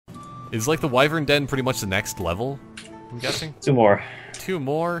Is like the Wyvern Den pretty much the next level? I'm guessing. 2 more. 2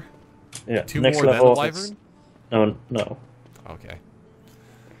 more. Yeah. 2 next more level, than the Wyvern. No. Okay.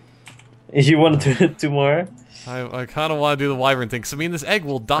 You want to do 2 more? I kind of want to do the Wyvern thing. Cause I mean, this egg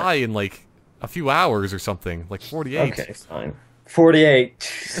will die in like a few hours or something, like 48. Okay, fine.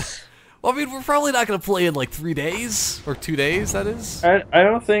 48. Well, I mean, we're probably not gonna play in like 3 days or 2 days. That is. I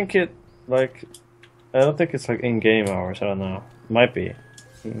don't think it like. I don't think it's like in-game hours. I don't know. Might be.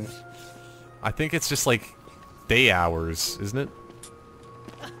 I think it's just like day hours, isn't it?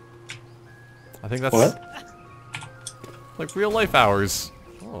 I think that's what? Like real life hours.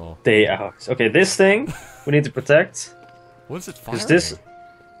 Oh. Day hours. Okay, this thing we need to protect. What is it firing?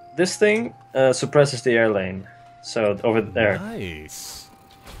 This thing suppresses the air lane. So over there. Nice.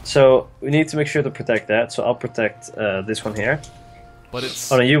 So we need to make sure to protect that. So I'll protect this one here. But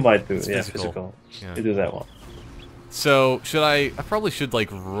it's. Oh no, you might do. Yeah, physical. Yeah. You do that one. So should I probably should like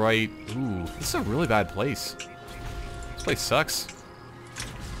write. Ooh, this is a really bad place. This place sucks.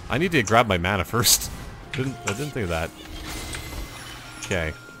 I need to grab my mana first. I didn't think of that.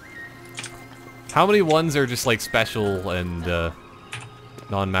 Okay. How many ones are just like special and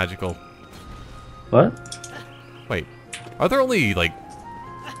non-magical? What? Wait, are there only like...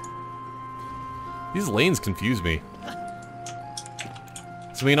 These lanes confuse me.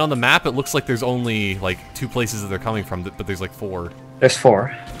 So I mean on the map it looks like there's only like 2 places that they're coming from, but there's like 4. There's 4.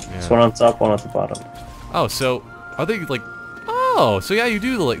 Yeah. There's one on top, one at the bottom. Oh, so are they like... Oh, so yeah, you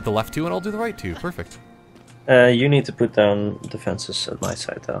do the left 2 and I'll do the right 2. Perfect. You need to put down defenses at my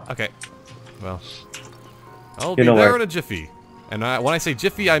side, though. Okay. Well, I'll be there in a jiffy. And when I say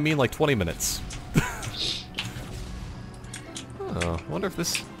jiffy, I mean like 20 minutes. Oh, I wonder if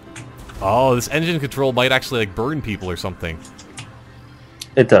this... Oh, this engine control might actually like burn people or something.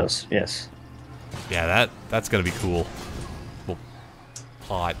 It does, yes. Yeah, that's gonna be cool. Well,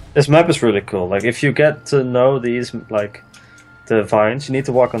 plot. This map is really cool. Like, if you get to know these, like, the vines, you need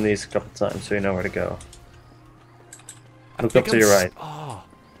to walk on these a couple times so you know where to go. Look up to your right. Oh.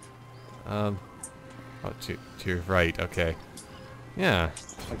 Oh, to your right, okay. Yeah.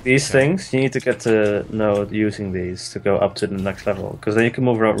 Like these things, you need to get to know using these to go up to the next level, because then you can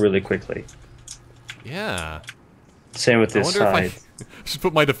move around really quickly. Yeah. Same with this side. I should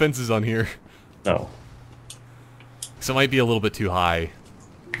put my defenses on here. No. So it might be a little bit too high.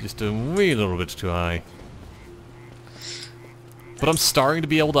 Just a wee little bit too high. But I'm starting to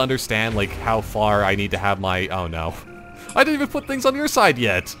be able to understand, like, how far I need to have my... Oh, no. I didn't even put things on your side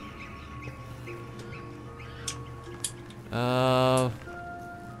yet! But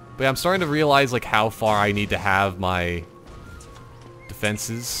yeah, I'm starting to realize, like, how far I need to have my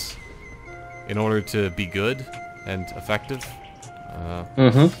defenses in order to be good and effective.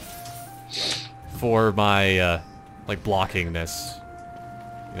 For my, like, blockingness.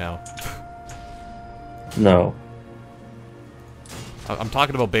 You know? No. I'm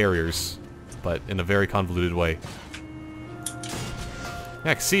talking about barriers, but in a very convoluted way.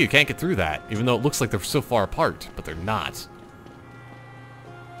 Yeah, I can see you can't get through that, even though it looks like they're so far apart, but they're not.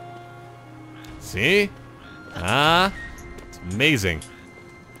 See? Ah, it's amazing.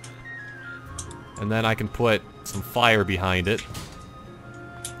 And then I can put some fire behind it.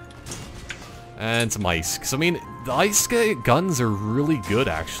 And some ice. Because, I mean, the ice guns are really good,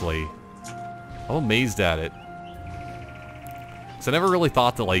 actually. I'm amazed at it. So I never really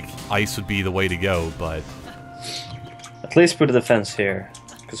thought that, like, ice would be the way to go, but... At least put a defense here,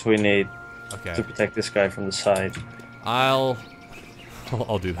 because we need to protect this guy from the side. I'll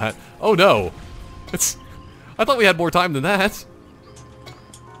do that. Oh no! I thought we had more time than that.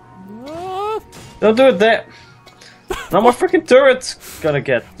 Don't do it there! Now my freaking turret's gonna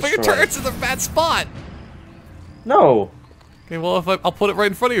get destroyed. But your turret's in the bad spot! No! Okay, well, I'll put it right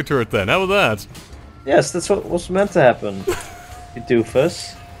in front of your turret then. How about that? Yes, that's what was meant to happen. You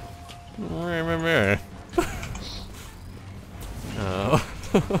doofus. Oh.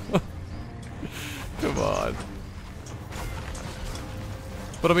 Come on.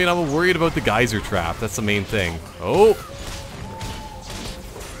 But I mean, I'm worried about the geyser trap. That's the main thing. Oh!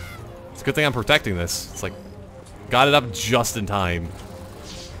 It's a good thing I'm protecting this. It's like, got it up just in time.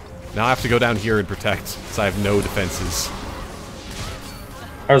 Now I have to go down here and protect, because I have no defenses.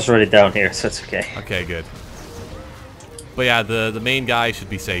 I was already down here, so it's okay. Okay, good. But yeah, the main guy should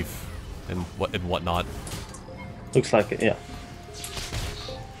be safe, and whatnot. Looks like it, yeah.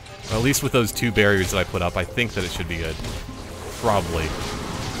 Well, at least with those 2 barriers that I put up, I think that it should be good. Probably.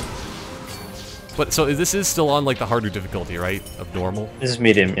 But, so this is still on, like, the harder difficulty, right? Of normal? This is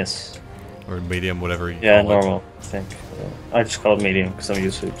medium, yes. Or medium, whatever you call it. Normal, I think. I just call it medium, because I'm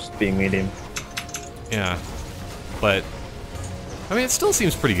used to being medium. Yeah. But... I mean, it still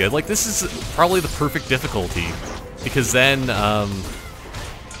seems pretty good. Like, this is probably the perfect difficulty. Because then,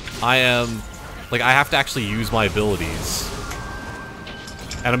 I am... Like, I have to actually use my abilities.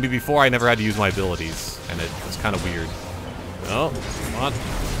 And I mean, before I never had to use my abilities. And it was kind of weird. Oh, come on.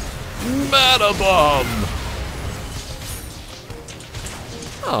 Mana Bomb!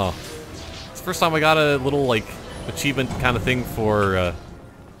 Oh. It's the first time I got a little, like, achievement kind of thing for, an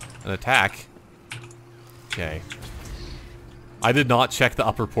attack. Okay. I did not check the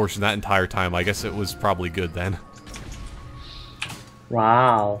upper portion that entire time. I guess it was probably good then.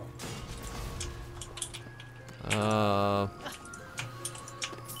 Wow. Oh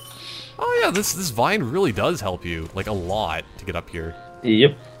yeah, this vine really does help you, like, a lot to get up here.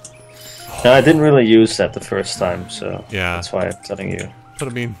 Yep. No, I didn't really use that the first time, so yeah, that's why I'm telling you. But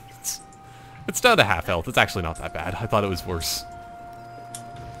I mean, it's down to half health. It's actually not that bad. I thought it was worse.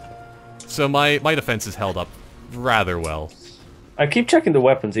 So my defense is held up rather well. I keep checking the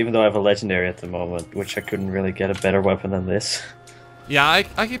weapons, even though I have a legendary at the moment, which I couldn't really get a better weapon than this. Yeah,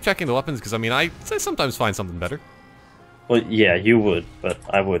 I keep checking the weapons because, I mean, I sometimes find something better. Well, yeah, you would, but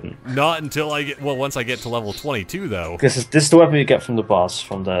I wouldn't. Not until I get, well, once I get to level 22, though. This is the weapon you get from the boss,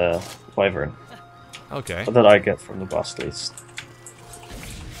 from the wyvern. Okay. Or that I get from the boss, at least.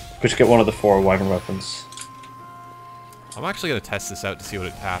 Because you get one of the 4 wyvern weapons. I'm actually going to test this out to see what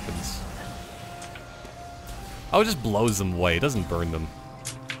it happens. Oh, it just blows them away. It doesn't burn them.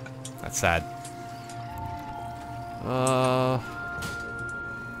 That's sad.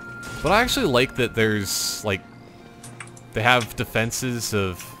 But I actually like that there's, like, they have defenses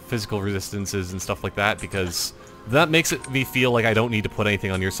of physical resistances and stuff like that, because that makes me feel like I don't need to put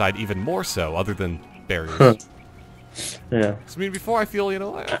anything on your side even more so, other than barriers. Yeah. So, I mean, before I feel, you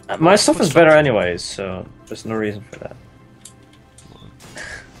know... my stuff is better anyways, so there's no reason for that.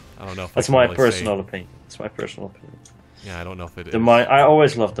 I don't know if That's my personal opinion. It's my personal opinion. Yeah, I don't know if it is. I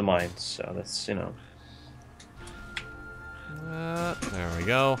always love the mines, so that's, you know... there we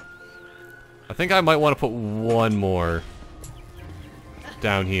go. I think I might want to put one more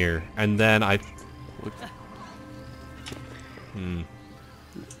down here, and then I...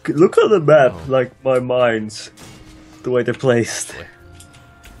 Look at the map, like my mines, the way they're placed.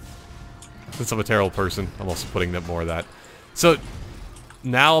 Since I'm a terrible person, I'm also putting up more of that. So,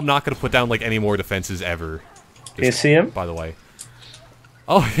 now I'm not going to put down, like, any more defenses ever. Can you see them? By the way.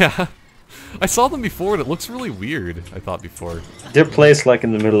 Oh, yeah. I saw them before, and it looks really weird, I thought before. They're placed, like,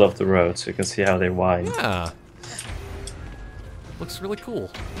 in the middle of the road, so you can see how they wind. Yeah. Looks really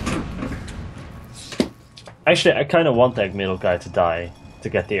cool. Actually, I kind of want that middle guy to die to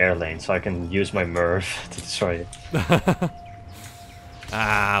get the air lane, so I can use my Merv to destroy it.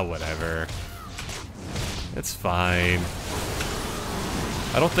 Ah, whatever. It's fine.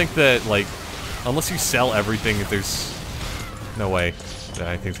 I don't think that, like, unless you sell everything, there's no way that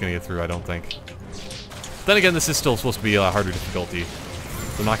anything's gonna get through, I don't think. Then again, this is still supposed to be a harder difficulty.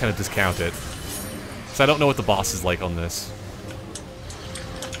 So I'm not gonna discount it. So I don't know what the boss is like on this.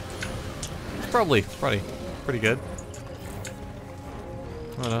 It's probably pretty good.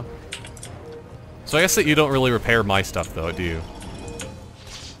 I don't know. So I guess that you don't really repair my stuff, though, do you?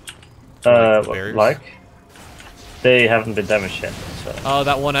 Like? They haven't been damaged yet, so... Oh,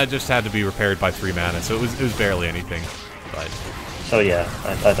 that one I just had to be repaired by 3 mana, so it was barely anything, but... So yeah,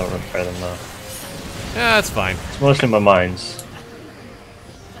 I don't repair them now. Yeah, that's fine. It's mostly my mines.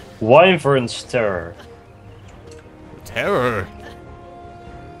 Wyvern's Terror. Terror!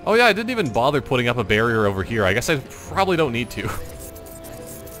 Oh yeah, I didn't even bother putting up a barrier over here. I guess I probably don't need to.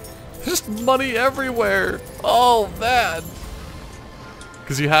 Just money everywhere! Oh, man!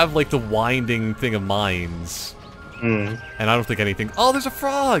 Because you have, like, the winding thing of mines. And I don't think anything... Oh, there's a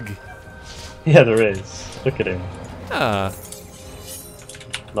frog! Yeah, there is. Look at him. Ah.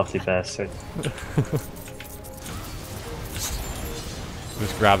 Lovely bastard.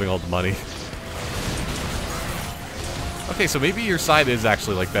 Just grabbing all the money. Okay, so maybe your side is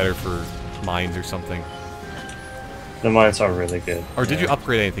actually, like, better for mines or something. The mines are really good. Or did you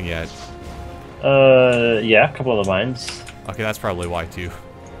upgrade anything yet? Yeah, a couple of the mines. Okay, that's probably why, too.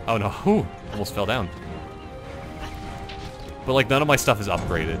 Oh, no. Ooh, almost fell down. But, like, none of my stuff is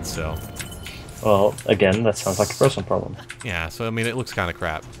upgraded, so... Well, again, that sounds like a personal problem. Yeah, so, I mean, it looks kind of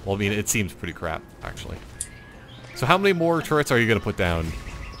crap. Well, I mean, it seems pretty crap, actually. So how many more turrets are you going to put down?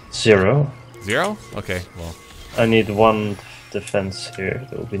 0. 0? Okay, well... I need 1 defense here.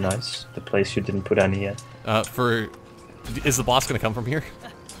 That would be nice. The place you didn't put any yet. Is the boss going to come from here?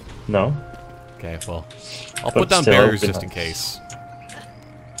 No. Okay, well... I'll put down barriers just in case.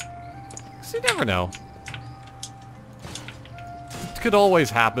 'Cause you never know. It could always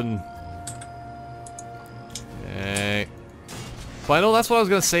happen. Okay. But I know that's what I was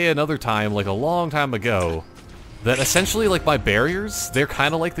gonna say another time, like a long time ago. That essentially, like, my barriers, they're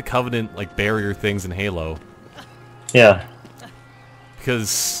kind of like the Covenant, like, barrier things in Halo. Yeah.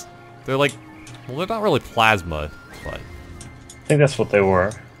 Because they're like, well, they're not really plasma, but... I think that's what they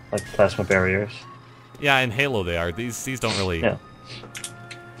were, like plasma barriers. Yeah, in Halo they are. These don't really... Yeah.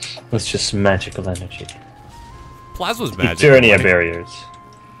 It's just magical energy. Plasma's magic. Eternia barriers.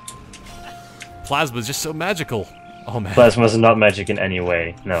 Plasma's just so magical. Oh man. Plasma's not magic in any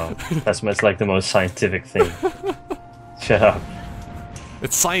way, no. Plasma is like the most scientific thing. Shut up.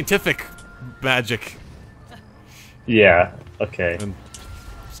 It's scientific magic. Yeah, okay. And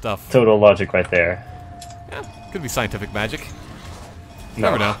stuff. Total logic right there. Yeah, could be scientific magic.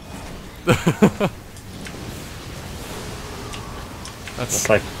 No. Never know. That's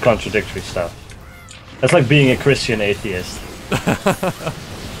like contradictory stuff. That's like being a Christian atheist.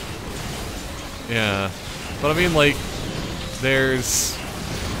 Yeah. But I mean, like, there's...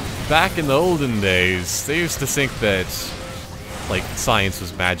 Back in the olden days, they used to think that, like, science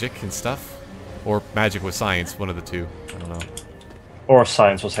was magic and stuff. Or magic was science, one of the two. I don't know. Or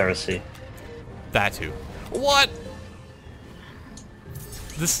science was heresy. That too. What?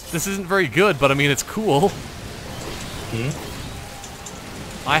 This isn't very good, but I mean, it's cool. Hmm?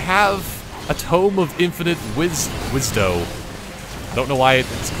 I have a Tome of Infinite Wisdo. I don't know why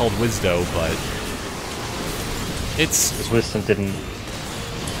it's called Wisdo, but... It's... Because wisdom didn't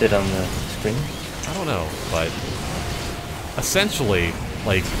fit on the screen? I don't know, but... Essentially,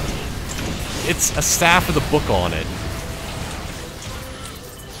 like... It's a staff with a book on it.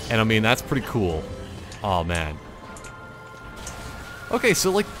 And I mean, that's pretty cool. Oh man. Okay, so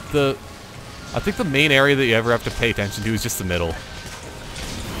like I think the main area that you ever have to pay attention to is just the middle.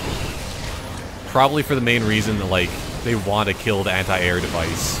 Probably for the main reason that, like, they want to kill the anti-air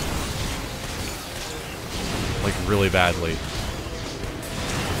device. Like, really badly.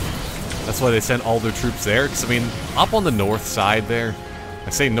 That's why they sent all their troops there, because I mean, up on the north side there, I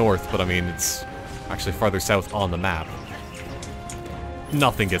say north, but I mean, it's actually farther south on the map.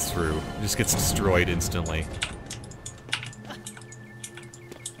 Nothing gets through. It just gets destroyed instantly.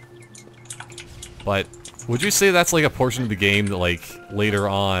 But, would you say that's like a portion of the game that, like, later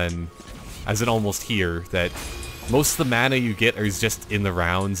on, as in almost here, that most of the mana you get is just in the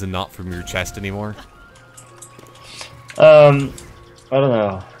rounds and not from your chest anymore? I don't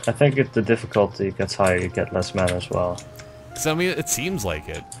know. I think if the difficulty gets higher, you get less mana as well. So, I mean, it seems like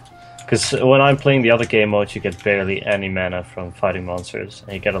it. Because when I'm playing the other game modes, you get barely any mana from fighting monsters,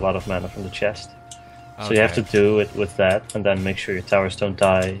 and you get a lot of mana from the chest. Okay. So you have to do it with that, and then make sure your towers don't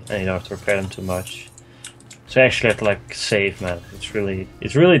die, and you don't have to repair them too much. So you actually have to, like, save mana. It's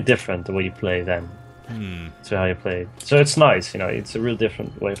really different the way you play then to how you play. So it's nice, you know. It's a real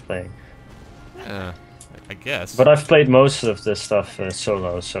different way of playing. Yeah, I guess. But I've played most of this stuff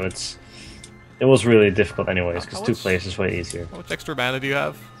solo, so it was really difficult anyways, because 2 players is way easier. How much extra mana do you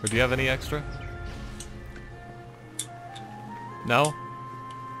have? Or do you have any extra? No?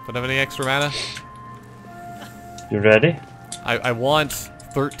 Don't have any extra mana? You ready? I want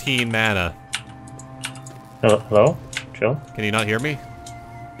 13 mana. Hello? Jill? Can you not hear me?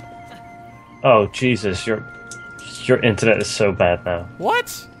 Oh, Jesus, your internet is so bad now.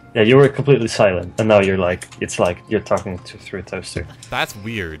 What? Yeah, you were completely silent, and now you're like, it's like you're talking through a toaster. That's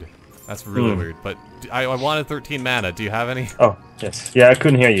weird. That's really weird, but I wanted 13 mana. Do you have any? Oh, yes. Yeah, I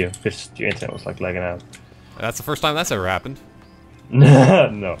couldn't hear you, because your internet was, like, lagging out. That's the first time that's ever happened.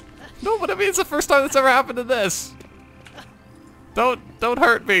 No. No, but I mean, it's the first time that's ever happened to this. Don't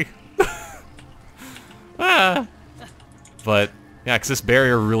hurt me. Ah. But, yeah, because this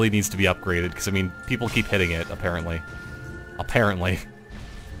barrier really needs to be upgraded, because, I mean, people keep hitting it, apparently. Apparently.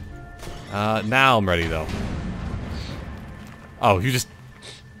 Now I'm ready, though. Oh, you just...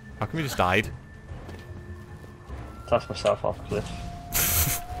 How come you just died? Tossed myself off a cliff.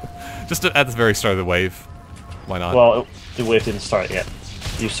 Just at the very start of the wave. Why not? Well, the wave didn't start yet.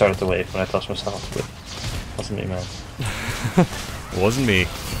 You started the wave when I tossed myself off the cliff. Wasn't me, man. It wasn't me.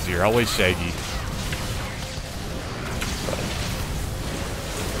 'Cause you're always Shaggy.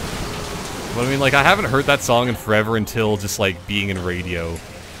 But I mean, like, I haven't heard that song in forever until just, like, being in radio.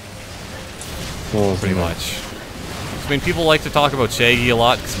 Pretty much. I mean, people like to talk about Shaggy a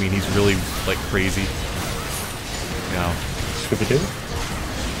lot, because, I mean, he's really, like, crazy. You know. Scooby-Doo?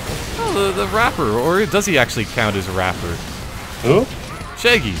 Oh, the rapper. Or does he actually count as a rapper? Who?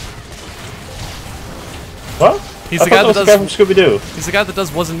 Shaggy. What? He's the guy that does... the guy from Scooby-Doo. He's the guy that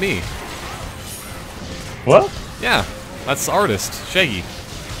does Wasn't Me. What? Yeah. That's the artist. Shaggy.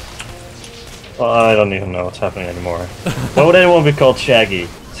 Well, I don't even know what's happening anymore. Why would anyone be called Shaggy?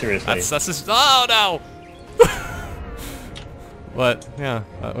 Seriously. That's just... Oh, no! But yeah,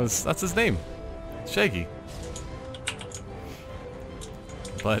 that's his name, Shaggy.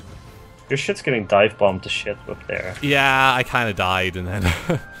 But your shit's getting dive bombed to shit up there. yeah, I kind of died, and then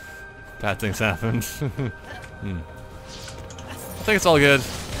bad things happened. I think it's all good.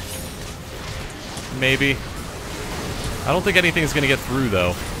 Maybe. I don't think anything's gonna get through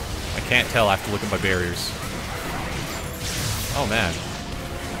though. I can't tell. I have to look at my barriers. Oh man.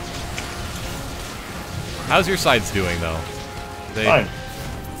 How's your sides doing though? Fine.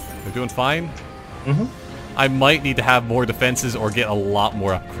 They're doing fine? Mm-hmm. I might need to have more defenses or get a lot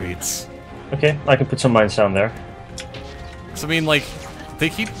more upgrades. Okay, I can put some mines down there. So I mean, like, they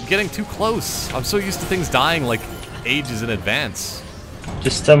keep getting too close. I'm so used to things dying like ages in advance.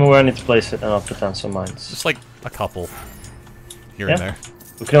 Just tell me where I need to place it and I'll put down some mines. Just like a couple here and there.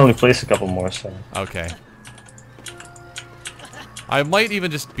 We can only place a couple more, so... Okay. I might even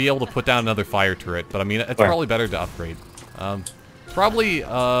just be able to put down another fire turret, but I mean, it's probably better to upgrade. Probably,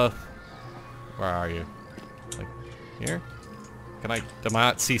 where are you? Like, here? Am I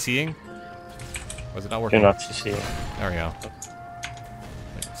not CCing? Or is it not working? You're not CCing. There we go.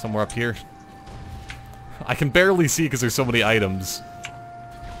 Like, somewhere up here. I can barely see because there's so many items.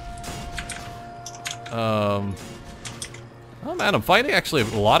 Oh man, I'm finding actually a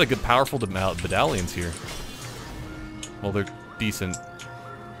lot of good powerful medallions here. Well, they're decent.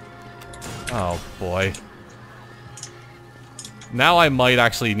 Oh boy. Now I might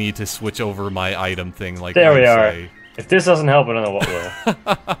actually need to switch over my item thing, like there we are. If this doesn't help, I don't know what will.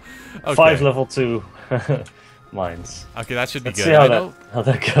 Okay. 5 level 2 mines. Okay, that should be Let's good. see how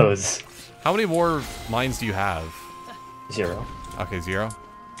that goes. How many more mines do you have? 0. Okay, 0.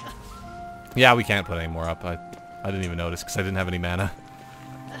 Yeah, we can't put any more up. I didn't even notice because I didn't have any mana.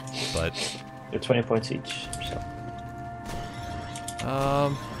 But they're 20 points each. So.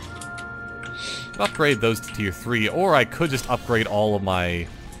 Upgrade those to tier 3, or I could just upgrade all of my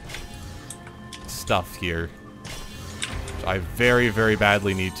stuff here. Which I very, very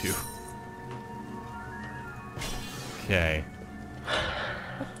badly need to. Okay.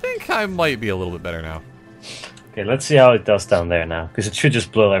 I think I might be a little bit better now. Okay, let's see how it does down there now, because it should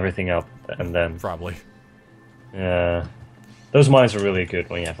just blow everything up, and then... Probably. Yeah. Those mines are really good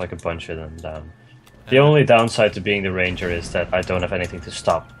when you have like a bunch of them down. The only downside to being the ranger is that I don't have anything to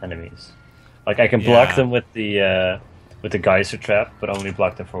stop enemies. Like I can block them with the geyser trap, but only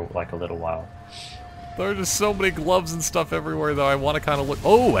block them for like a little while. There are just so many gloves and stuff everywhere though. I want to kind of look.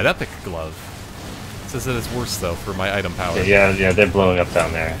 Oh, an epic glove. It says that it's worse though for my item power. Yeah, they're blowing up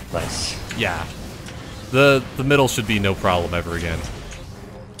down there. Nice. Yeah. The middle should be no problem ever again.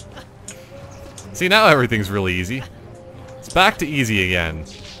 See, now everything's really easy. It's back to easy again.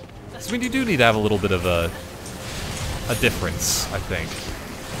 So, I mean, you do need to have a little bit of a difference, I think.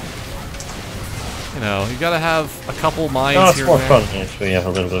 You know, you gotta have a couple mines here and there. It's more fun if we have a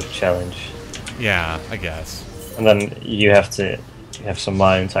little bit of challenge. Yeah, I guess. And then you have some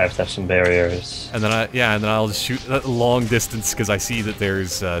mines, I have to have some barriers. And then I'll just shoot a long distance because I see that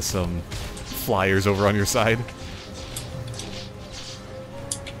there's some flyers over on your side.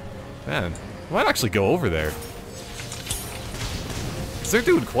 Man, I might actually go over there. Because they're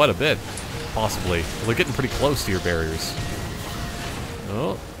doing quite a bit, possibly. They're getting pretty close to your barriers.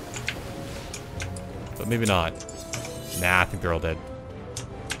 Oh. But maybe not. Nah, I think they're all dead.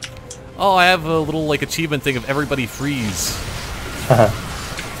 Oh, I have a little, like, achievement thing of everybody freeze.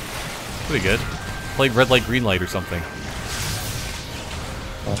 Pretty good. Played red light, green light or something.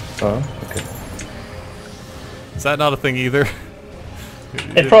 Okay. Is that not a thing either?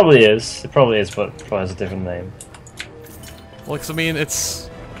 It probably is. It probably is, but it probably has a different name. Well, 'cause I mean, it's...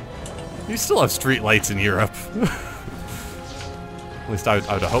 You still have street lights in Europe. At least I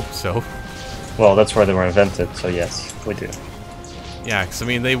would hope so. Well, that's where they were invented, so yes, we do. Yeah, 'cause I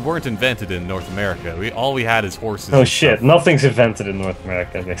mean, they weren't invented in North America. All we had is horses. Oh shit, nothing's invented in North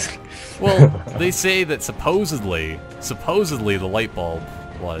America, basically. Well, they say that supposedly the light bulb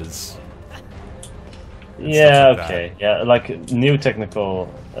was... Yeah, like okay. that. Yeah, like new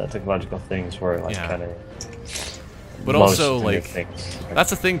technological things were like kind of... But also, like, that's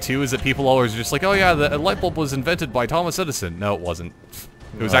the thing too, is that people always are just like, oh yeah, the light bulb was invented by Thomas Edison. No, it wasn't.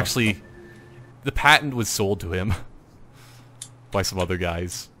 It was actually... The patent was sold to him. By some other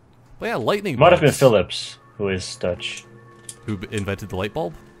guys. But yeah, lightning might have been bolts. Philips, who is Dutch. Who invented the light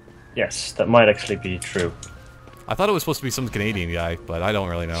bulb? Yes, that might actually be true. I thought it was supposed to be some Canadian guy, but I don't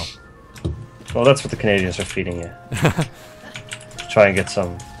really know. Well, that's what the Canadians are feeding you. Try and get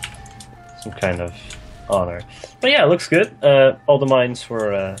some kind of honor. But yeah, it looks good. All the mines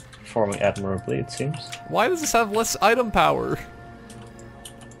were performing admirably, it seems. Why does this have less item power?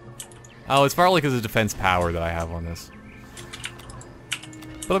 Oh, it's probably because of defense power that I have on this.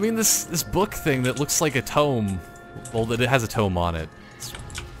 But I mean, this book thing that looks like a tome. Well, that it has a tome on it.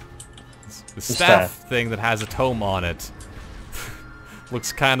 The staff thing that has a tome on it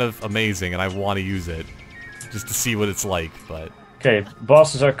looks kind of amazing, and I want to use it just to see what it's like. But okay,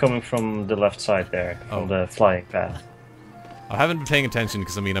 bosses are coming from the left side there, from the flying path. I haven't been paying attention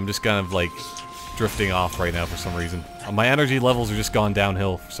because I mean I'm just kind of like drifting off right now for some reason. My energy levels are just gone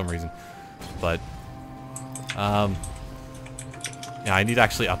downhill for some reason. But yeah, I need to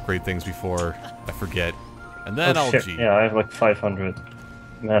actually upgrade things before I forget. And then I'll shit. G. Yeah, I have like 500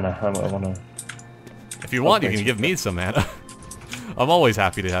 mana. I wanna. If you want, you can give me some mana. I'm always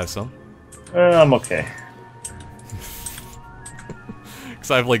happy to have some. I'm okay.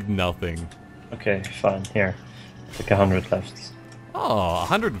 Because I have like nothing. Okay, fine. Here, like 100 left. Oh,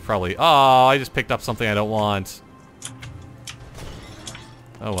 100 would probably. Oh, I just picked up something I don't want.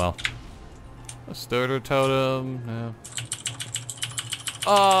 Oh well. A starter totem. No.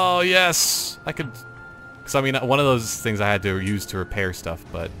 Oh yes, I could. Because I mean, one of those things I had to use to repair stuff,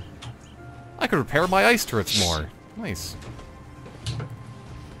 but I could repair my ice turrets more. Nice.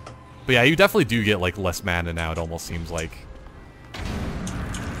 But yeah, you definitely do get like less mana now. It almost seems like.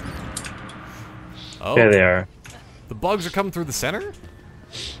 Oh. There they are. The bugs are coming through the center?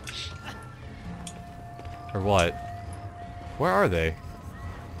 Or what? Where are they?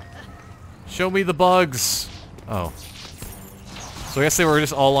 Show me the bugs! Oh. So I guess they were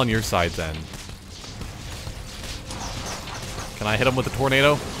just all on your side then. Can I hit them with a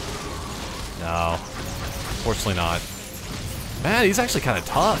tornado? No. Fortunately not. Man, he's actually kind of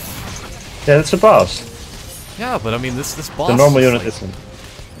tough. Yeah, that's a boss. Yeah, but I mean, this boss. The normal unit like, isn't.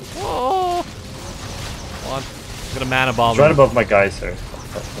 Whoa! Come on. I'm gonna mana bomb. It's right above my geyser.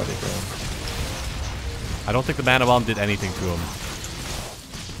 I don't think the mana bomb did anything to him.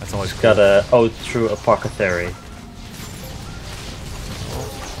 That's always cool. Got a Ode Through Apothecary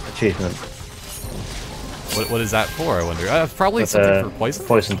achievement. What is that for, I wonder? Probably That's something for poison?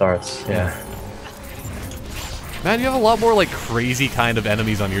 Poison darts, yeah. Man, you have a lot more, like, crazy kind of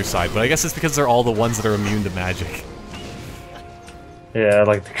enemies on your side, but I guess it's because they're all the ones that are immune to magic. Yeah,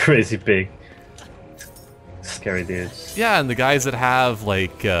 like the crazy big, scary dudes. Yeah, and the guys that have,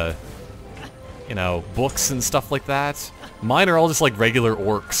 like, you know, books and stuff like that. Mine are all just, like, regular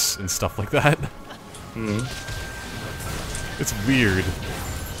orcs and stuff like that. It's weird.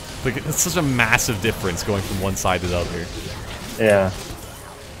 Like, it's such a massive difference going from one side to the other. Yeah.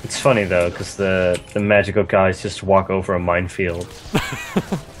 It's funny though, because the magical guys just walk over a minefield.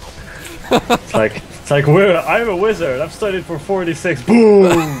 it's like I'm a wizard. I've studied for 46.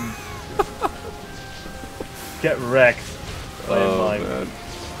 Boom! Get wrecked by a mine. Man.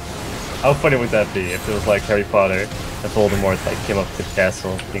 How funny would that be if it was like Harry Potter and Voldemort like came up to the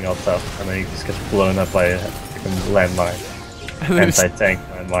castle being all tough and then he just gets blown up by a freaking landmine. Anti-tank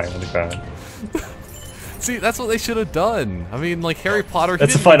landmine on the ground. See, that's what they should have done. I mean, like Harry Potter.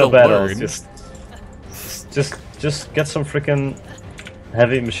 That's the final battle. Just get some freaking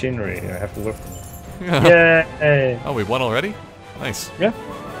heavy machinery or heavy weapons. Yeah. Oh, we won already? Nice. Yeah.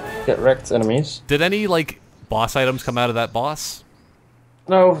 Get wrecked, enemies. Did any like boss items come out of that boss?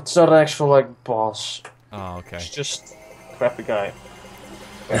 No, it's not an actual like boss. Oh, okay. It's just a crappy guy.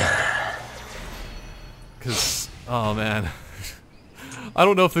 Cause, oh man. I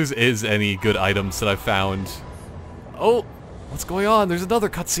don't know if there is any good items that I've found. Oh! What's going on? There's another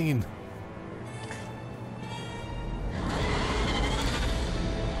cutscene!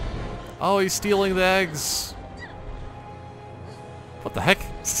 Oh, he's stealing the eggs! What the heck?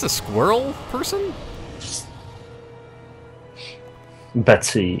 Is this a squirrel person?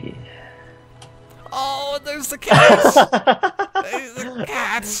 Betsy. Oh, and there's the cats! There's the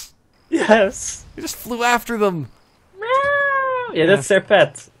cats! Yes! He just flew after them! Yeah, that's their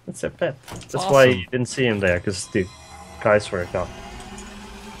pet. That's their pet. That's awesome. why you didn't see him there, because the guys were gone.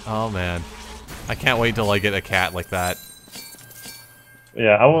 Oh man. I can't wait till I get a cat like that.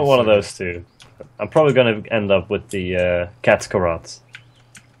 Yeah, I want one of those too. I'm probably gonna end up with the cat karate.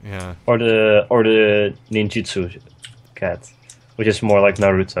 Yeah. Or the ninjutsu cat, which is more like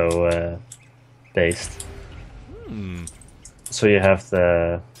Naruto based. So you have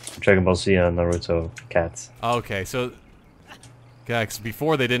the Dragon Ball Z and Naruto cat. Okay, so yeah, 'cause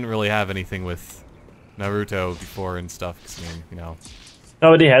before they didn't really have anything with Naruto before and stuff. 'Cause, I mean, you know.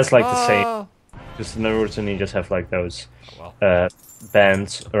 No, but he has like the same. Just Naruto ninjas have like those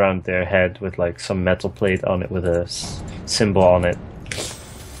bands around their head with like some metal plate on it with a symbol on it.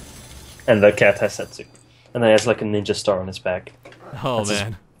 And the cat has that too. And then he has like a ninja star on his back. Oh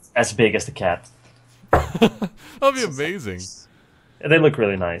man. As big as the cat. That'd be amazing. They look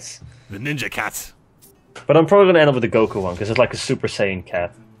really nice. The ninja cat. But I'm probably gonna end up with the Goku one because it's like a Super Saiyan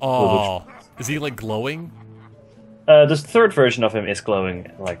cat. Oh, is he like glowing? The third version of him is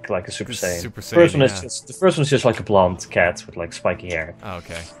glowing like a Super Saiyan. Super Saiyan, The first one's just like a blonde cat with like spiky hair. Oh,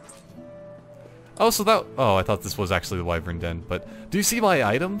 okay. Oh, so that... Oh, I thought this was actually the Wyvern Den, but... Do you see my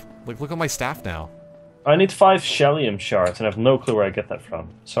item? Like, look at my staff now. I need 5 Shellium shards, and I have no clue where I get that from.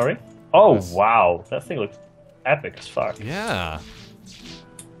 Sorry? Oh, wow. That thing looks epic as fuck. Yeah.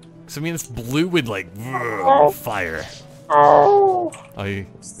 So, I mean, it's blue with, like, fire. Oh, The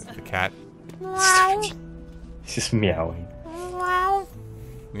cat. He's just meowing.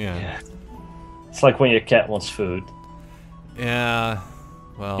 Yeah. It's like when your cat wants food. Yeah.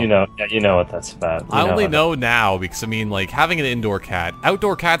 Well... You know what that's about. I only know now because, I mean, like, having an indoor cat...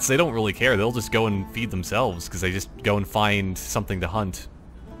 Outdoor cats, they don't really care. They'll just go and feed themselves because they just go and find something to hunt.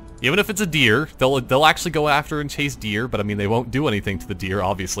 Even if it's a deer, they'll actually go after and chase deer, but, I mean, they won't do anything to the deer,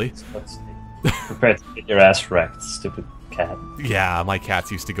 obviously. Prepare to get your ass wrecked, stupid cat. Yeah, my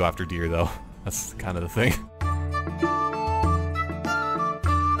cats used to go after deer, though. That's kind of the thing.